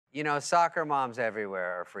You know, soccer moms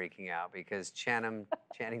everywhere are freaking out because Channing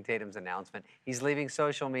Tatum's announcement, he's leaving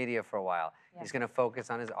social media for a while. Yeah. He's going to focus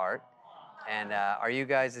on his art. And are you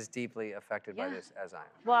guys as deeply affected by this as I am?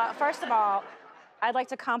 Well, first of all, I'd like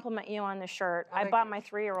to compliment you on the shirt. I bought my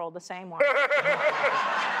 3-year-old the same one.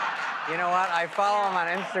 You know what? I follow him on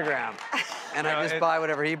Instagram, and I just buy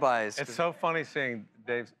whatever he buys. It's so funny seeing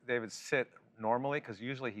David sit normally, because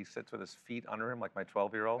usually he sits with his feet under him like my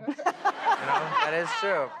 12-year-old. You know? That is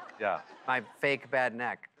true. Yeah. My fake bad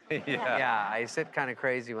neck. Yeah. Yeah, I sit kind of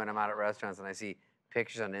crazy when I'm out at restaurants and I see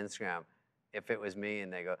pictures on Instagram. If it was me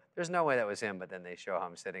and they go, there's no way that was him, but then they show how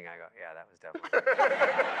I'm sitting, I go, yeah, that was definitely.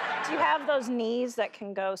 Do you have those knees that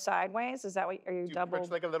can go sideways? Is that what, are you double?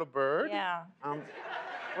 Perch like a little bird? Yeah.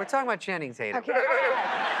 We're talking about Channing Tatum. Okay.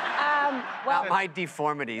 Well, not my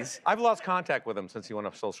deformities. I've lost contact with him since he went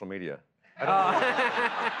off social media.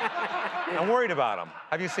 I'm worried about him.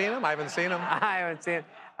 Have you seen him? I haven't seen him. I haven't seen him.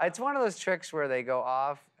 It's one of those tricks where they go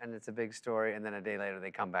off and it's a big story, and then a day later they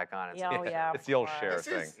come back on. It's the old Cher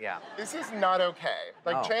thing. This is not okay.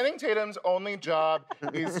 Like, Channing Tatum's only job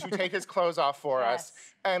is to take his clothes off for us.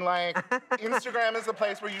 And, like, Instagram is the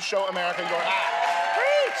place where you show America your ass.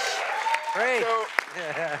 Great. So,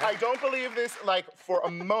 I don't believe this, like, for a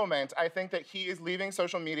moment. I think that he is leaving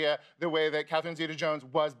social media the way that Catherine Zeta-Jones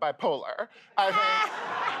was bipolar. I think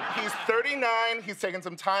he's 39, he's taken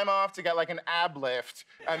some time off to get, like, an ab lift,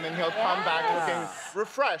 and then he'll come back looking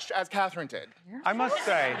refreshed, as Catherine did. I must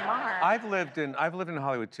say, I've lived in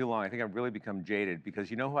Hollywood too long. I think I've really become jaded, because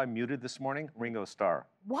you know who I muted this morning? Ringo Starr.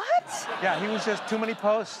 What? Yeah, he was just too many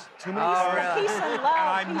posts, too many posts. Really? Peace and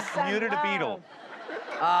love. And I muted a Beatle.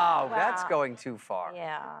 Oh, wow. That's going too far.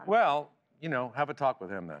 Yeah. Well, you know, have a talk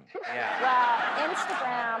with him then. Yeah. Well,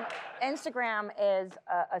 Instagram is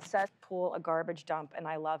a cesspool, a garbage dump, and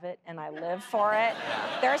I love it, and I live for it.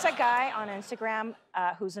 There's a guy on Instagram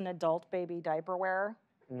who's an adult baby diaper wearer.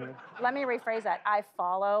 Let me rephrase that. I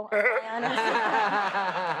follow on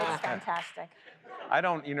Instagram. It's fantastic. I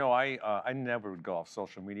don't, you know, I never would go off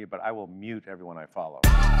social media, but I will mute everyone I follow.